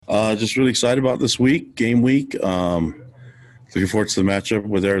Just really excited about this week, game week. Looking forward to the matchup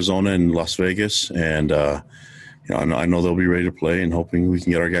with Arizona and Las Vegas, and I know they'll be ready to play, and hoping we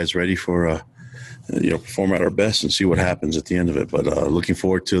can get our guys ready for perform at our best and see what happens at the end of it. But looking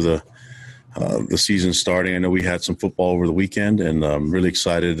forward to the season starting. I know we had some football over the weekend, and I'm really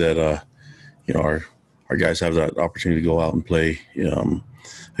excited that our guys have that opportunity to go out and play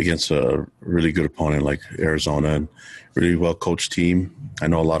against a really good opponent like Arizona and really well-coached team. I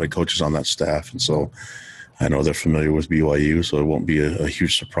know a lot of coaches on that staff, and so I know they're familiar with BYU, so it won't be a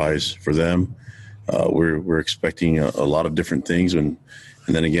huge surprise for them. We're expecting a lot of different things, and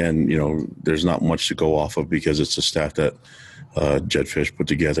then again, there's not much to go off of because it's a staff that Jedd Fisch put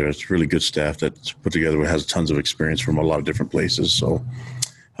together. It's really good staff that's put together. It has tons of experience from a lot of different places, so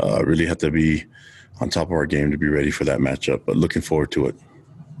really have to be on top of our game to be ready for that matchup, but looking forward to it.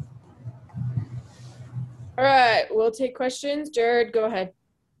 All right, we'll take questions. Jared, go ahead.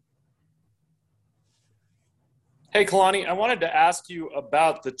 Hey, Kalani, I wanted to ask you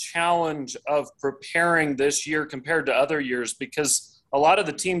about the challenge of preparing this year compared to other years, because a lot of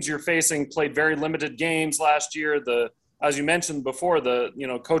the teams you're facing played very limited games last year. As you mentioned before,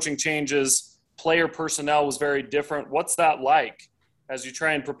 coaching changes, player personnel was very different. What's that like as you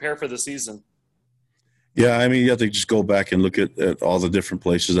try and prepare for the season? Yeah, I mean, you have to just go back and look at all the different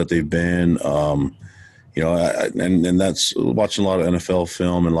places that they've been. And that's watching a lot of NFL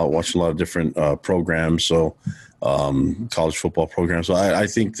film and watching a lot of different programs. So college football programs. So I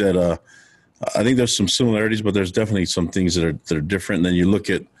think that I think there's some similarities, but there's definitely some things that are different. And then you look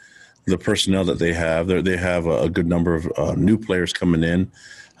at the personnel that they have. They have a good number of new players coming in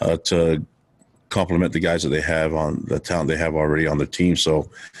to complement the guys that they have on the talent they have already on their team. So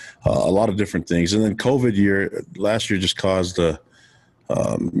a lot of different things. And then last year just caused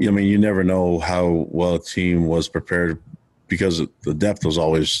you never know how well a team was prepared because the depth was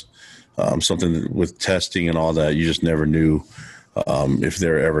always something with testing and all that. You just never knew if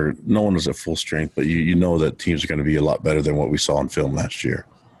they're ever – no one was at full strength, but you know that teams are going to be a lot better than what we saw on film last year.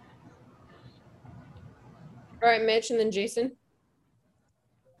 All right, Mitch, and then Jason.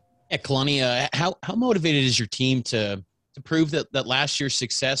 Yeah, Kalani, how motivated is your team to prove that last year's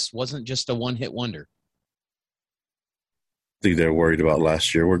success wasn't just a one-hit wonder? I think they're worried about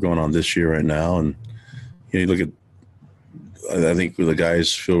last year. We're going on this year right now, and you look at. I think the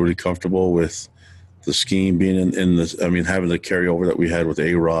guys feel really comfortable with the scheme being in this. I mean, having the carryover that we had with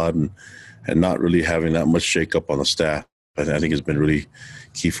A-Rod and not really having that much shakeup on the staff. I think has been really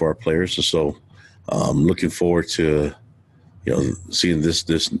key for our players. So, looking forward to seeing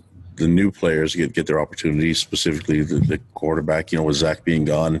the new players get their opportunities, specifically the quarterback. With Zach being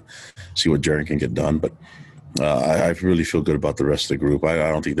gone, see what Jaron can get done, but. I really feel good about the rest of the group. I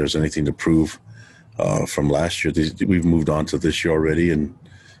don't think there's anything to prove from last year. We've moved on to this year already, and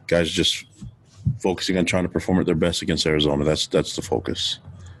guys just focusing on trying to perform at their best against Arizona. That's the focus.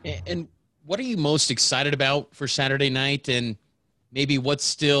 And what are you most excited about for Saturday night, and maybe what's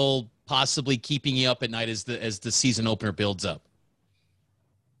still possibly keeping you up at night as the season opener builds up?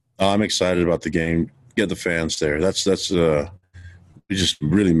 I'm excited about the game. Get the fans there. That's we just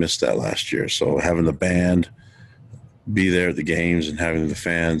really missed that last year. So having the band be there at the games and having the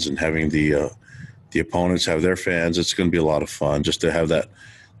fans and having the opponents have their fans, it's going to be a lot of fun just to have that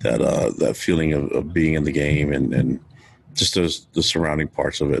feeling of being in the game and just the surrounding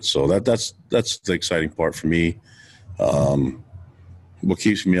parts of it. So that's the exciting part for me. What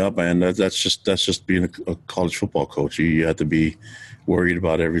keeps me up, and that's just being a college football coach. You have to be worried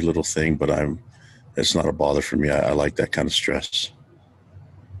about every little thing, but it's not a bother for me. I like that kind of stress.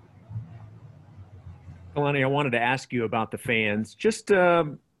 Kalani, I wanted to ask you about the fans. Just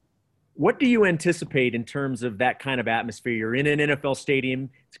what do you anticipate in terms of that kind of atmosphere? You're in an NFL stadium.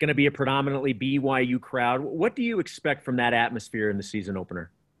 It's going to be a predominantly BYU crowd. What do you expect from that atmosphere in the season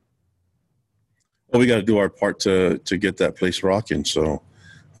opener? Well, we got to do our part to get that place rocking. So,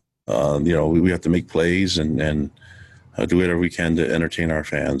 we have to make plays and do whatever we can to entertain our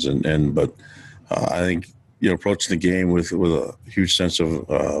fans. But I think, approaching the game with a huge sense of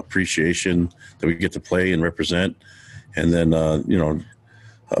appreciation that we get to play and represent, and then,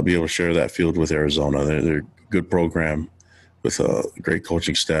 be able to share that field with Arizona. They're a good program with a great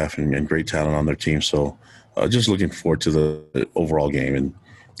coaching staff and great talent on their team. So just looking forward to the overall game. And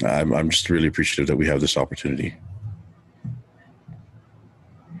I'm just really appreciative that we have this opportunity.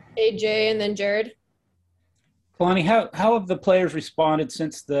 AJ and then Jared. Kalani, how have the players responded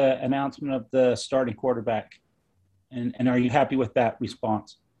since the announcement of the starting quarterback? And are you happy with that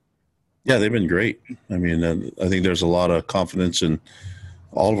response? Yeah, they've been great. I mean, I think there's a lot of confidence in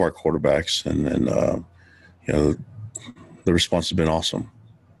all of our quarterbacks, and the response has been awesome.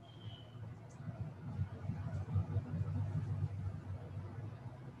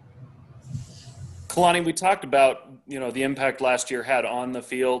 Kalani, we talked about, the impact last year had on the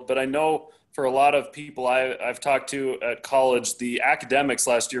field, but I know for a lot of people I've talked to at college, the academics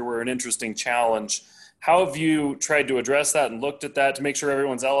last year were an interesting challenge. How have you tried to address that and looked at that to make sure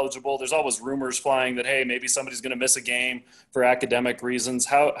everyone's eligible? There's always rumors flying that, hey, maybe somebody's going to miss a game for academic reasons.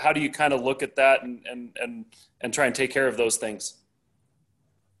 How do you kind of look at that and try and take care of those things?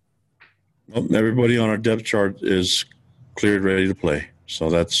 Well, everybody on our depth chart is cleared, ready to play. So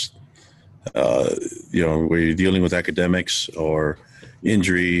that's, where you're dealing with academics or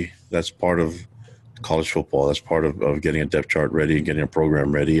injury, that's part of college football. That's part of getting a depth chart ready and getting a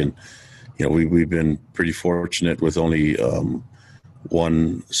program ready. And, we've been pretty fortunate with only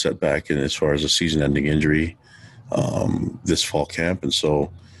one setback as far as a season-ending injury this fall camp. And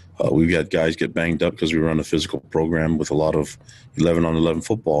so we've got guys get banged up because we run a physical program with a lot of 11-on-11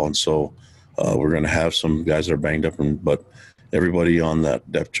 football. And so we're going to have some guys that are banged up, but everybody on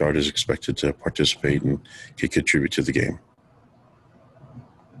that depth chart is expected to participate and can contribute to the game.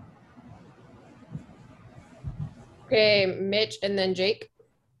 Okay, Mitch and then Jake.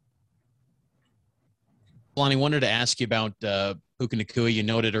 Kalani, wanted to ask you about Puka Nacua. You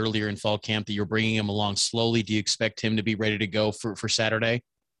noted earlier in fall camp that you're bringing him along slowly. Do you expect him to be ready to go for Saturday?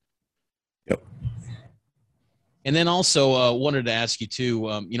 Yep. And then also wanted to ask you too,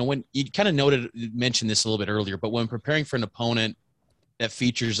 when you kind of mentioned this a little bit earlier, but when preparing for an opponent that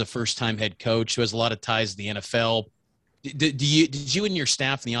features a first-time head coach who has a lot of ties to the NFL, did you and your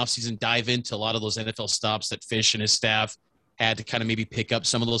staff in the offseason dive into a lot of those NFL stops that Fish and his staff had to kind of maybe pick up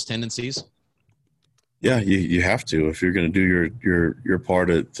some of those tendencies? Yeah, you have to if you're going to do your part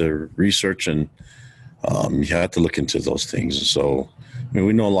of the research, and you have to look into those things. And so,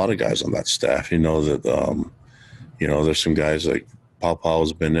 we know a lot of guys on that staff. That there's some guys like Paul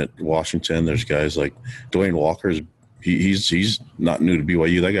Powell's been at Washington. There's guys like Dwayne Walker's. He's not new to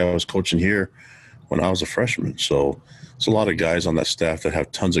BYU. That guy was coaching here when I was a freshman. So there's a lot of guys on that staff that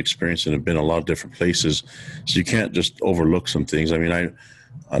have tons of experience and have been in a lot of different places. So you can't just overlook some things. I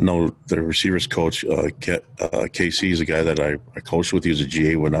know the receivers coach, KC, is a guy that I coached with. He was a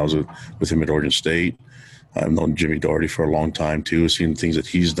GA when I was with him at Oregon State. I've known Jimmy Doherty for a long time, too, seen things that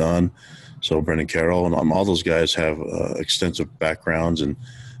he's done. So Brendan Carroll and all those guys have extensive backgrounds and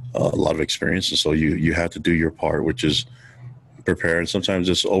a lot of experience. And so you have to do your part, which is prepare, and sometimes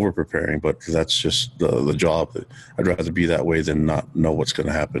it's over-preparing, but that's just the job. I'd rather be that way than not know what's going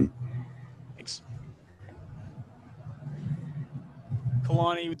to happen. Thanks.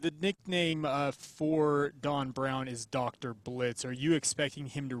 Kalani, the nickname for Don Brown is Dr. Blitz. Are you expecting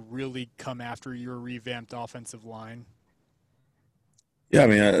him to really come after your revamped offensive line? Yeah,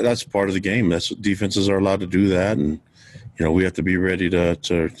 that's part of the game. That's defenses are allowed to do that, and we have to be ready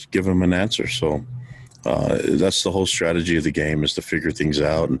to give them an answer. So that's the whole strategy of the game, is to figure things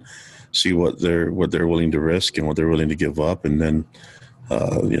out and see what they're willing to risk and what they're willing to give up, and then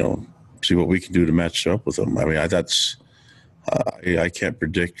see what we can do to match up with them. I can't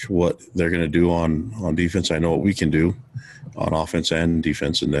predict what they're going to do on defense. I know what we can do on offense and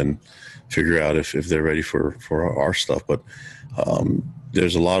defense, and then figure out if they're ready for our stuff. But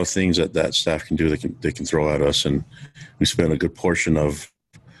there's a lot of things that staff can do they can throw at us, and we spent a good portion of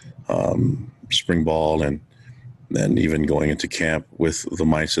spring ball and even going into camp with the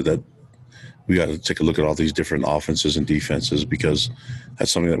mindset that we got to take a look at all these different offenses and defenses, because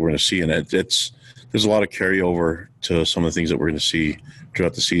that's something that we're going to see, and there's a lot of carryover to some of the things that we're going to see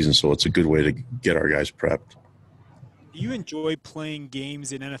throughout the season. So it's a good way to get our guys prepped. Do you enjoy playing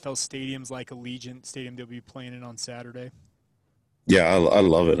games in NFL stadiums like Allegiant Stadium that we'll be playing in on Saturday? Yeah, I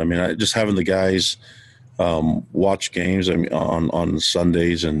love it. Just having the guys watch games on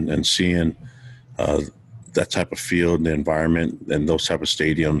Sundays and seeing that type of field and the environment and those type of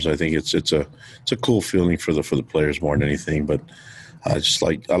stadiums, I think it's a cool feeling for the players more than anything. But I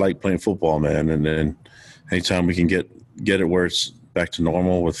like playing football, man. And then anytime we can get it where it's back to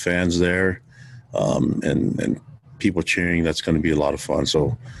normal with fans there, and people cheering, that's going to be a lot of fun.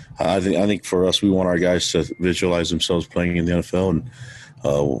 So I think for us, we want our guys to visualize themselves playing in the NFL, and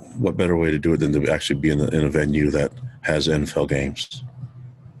what better way to do it than to actually be in a venue that has NFL games.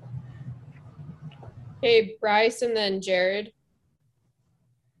 Hey, Bryce and then Jared.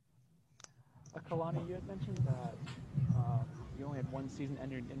 Kalani, you had mentioned that you only had one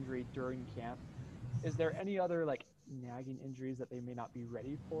season-ending injury during camp. Is there any other nagging injuries that they may not be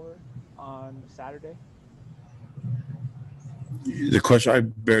ready for on Saturday? The question, I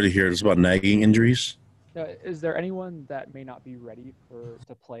barely hear it. It's about nagging injuries. Is there anyone that may not be ready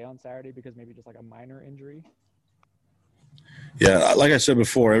to play on Saturday because maybe just a minor injury? Yeah, like I said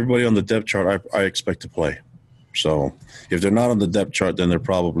before, everybody on the depth chart I expect to play. So if they're not on the depth chart, then they're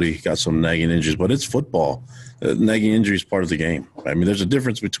probably got some nagging injuries. But it's football. Nagging injury is part of the game. I mean, there's a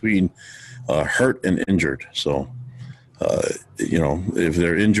difference between hurt and injured. So, if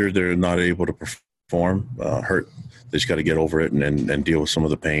they're injured, they're not able to perform. Hurt, they just got to get over it and deal with some of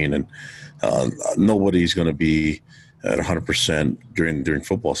the pain. And nobody's going to be at 100% during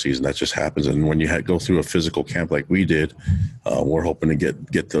football season. That just happens. And when you go through a physical camp like we did, we're hoping to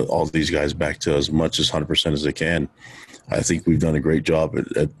get all these guys back to as much as 100% as they can. I think we've done a great job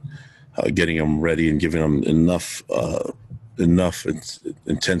at getting them ready and giving them enough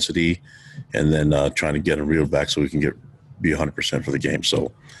intensity, and then trying to get them reeled back so we can be 100% for the game.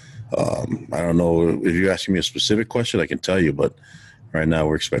 So I don't know if you're asking me a specific question, I can tell you, but right now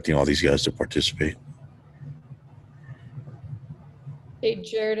we're expecting all these guys to participate. Hey,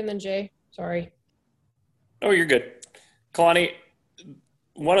 Jared and then Jay. Sorry. Oh, you're good. Kalani,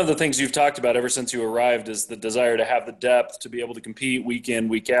 one of the things you've talked about ever since you arrived is the desire to have the depth to be able to compete week in,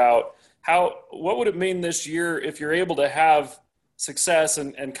 week out. What would it mean this year if you're able to have success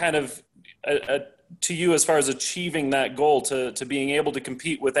and kind of to you as far as achieving that goal to being able to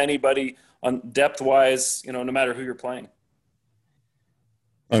compete with anybody on depth wise, no matter who you're playing?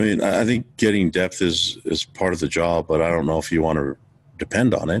 I mean, I think getting depth is part of the job, but I don't know if you want to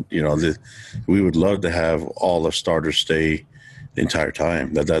depend on it. We would love to have all the starters stay the entire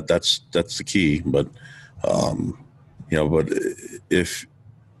time. That's the key. But but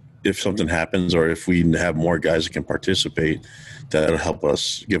if something happens, or if we have more guys that can participate, that'll help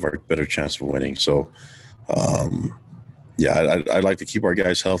us give our better chance of winning. So, I'd like to keep our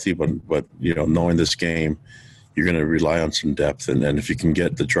guys healthy, but knowing this game, you're going to rely on some depth, and if you can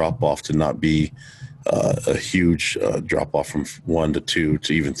get the drop off to not be a huge drop off from 1 to 2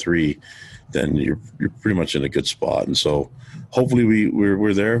 to even 3, then you're pretty much in a good spot. And so, hopefully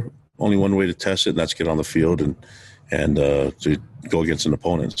we're there. Only one way to test it, and that's get on the field and to go against an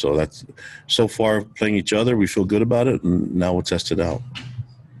opponent. So that's so far playing each other, we feel good about it, and now we'll test it out.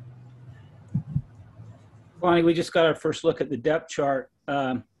 Lonnie, we just got our first look at the depth chart.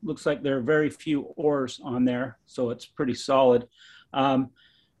 Looks like there are very few oars on there, so it's pretty solid.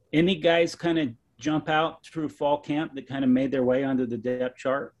 Any guys kind of jump out through fall camp that kind of made their way onto the depth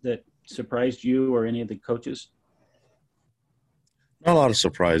chart that surprised you or any of the coaches? Not a lot of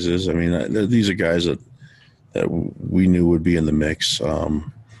surprises. I mean, these are guys that we knew would be in the mix.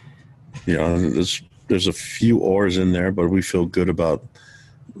 There's a few oars in there, but we feel good about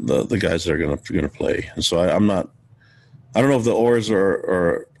the guys that are going to play. And so I don't know if the oars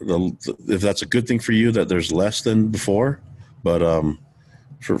are if that's a good thing for you that there's less than before, but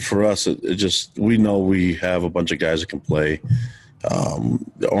for us, it just, we know we have a bunch of guys that can play.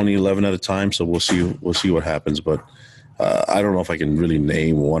 Only 11 at a time, so we'll see what happens. But I don't know if I can really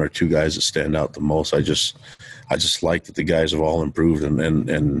name 1 or 2 guys that stand out the most. I just like that the guys have all improved,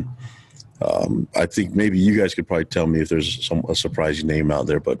 and I think maybe you guys could probably tell me if there's a surprising name out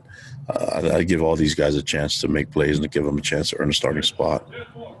there, but I give all these guys a chance to make plays and to give them a chance to earn a starting spot.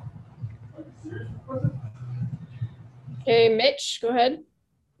 Okay, Mitch, go ahead.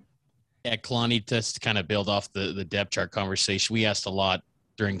 Yeah, Kalani, just to kind of build off the depth chart conversation, we asked a lot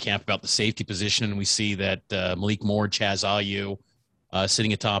during camp about the safety position, and we see that Malik Moore, Chaz Ayu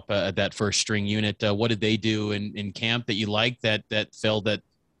sitting atop that first string unit. What did they do in camp that you liked that felt that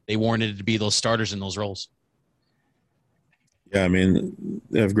they warranted to be those starters in those roles? Yeah, I mean,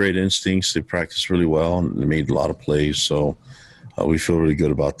 they have great instincts. They practice really well, and they made a lot of plays. So we feel really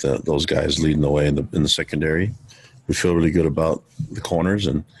good about those guys leading the way in the secondary. We feel really good about the corners,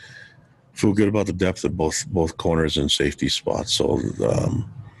 and feel good about the depth of both corners and safety spots. So,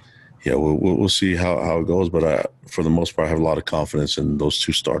 we'll see how it goes. But for the most part, I have a lot of confidence in those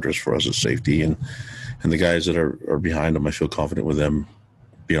 2 starters for us at safety, and the guys that are behind them. I feel confident with them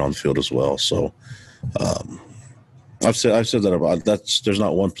being on the field as well. So, I've said that about that. There's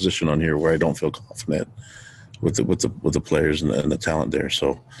not one position on here where I don't feel confident with the players and the talent there.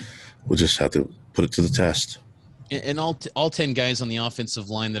 So, we'll just have to put it to the test. And all 10 guys on the offensive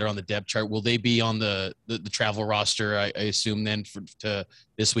line that are on the depth chart, will they be on the travel roster, I assume, then to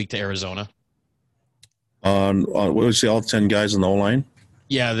this week to Arizona? What would you say, all 10 guys on the O-line?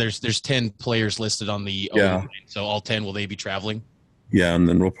 Yeah, there's 10 players listed on the O-line. So all 10, will they be traveling? Yeah, and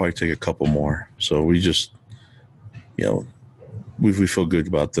then we'll probably take a couple more. So we just, we feel good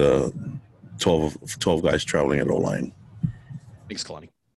about the 12 guys traveling at O-line. Thanks, Kalani.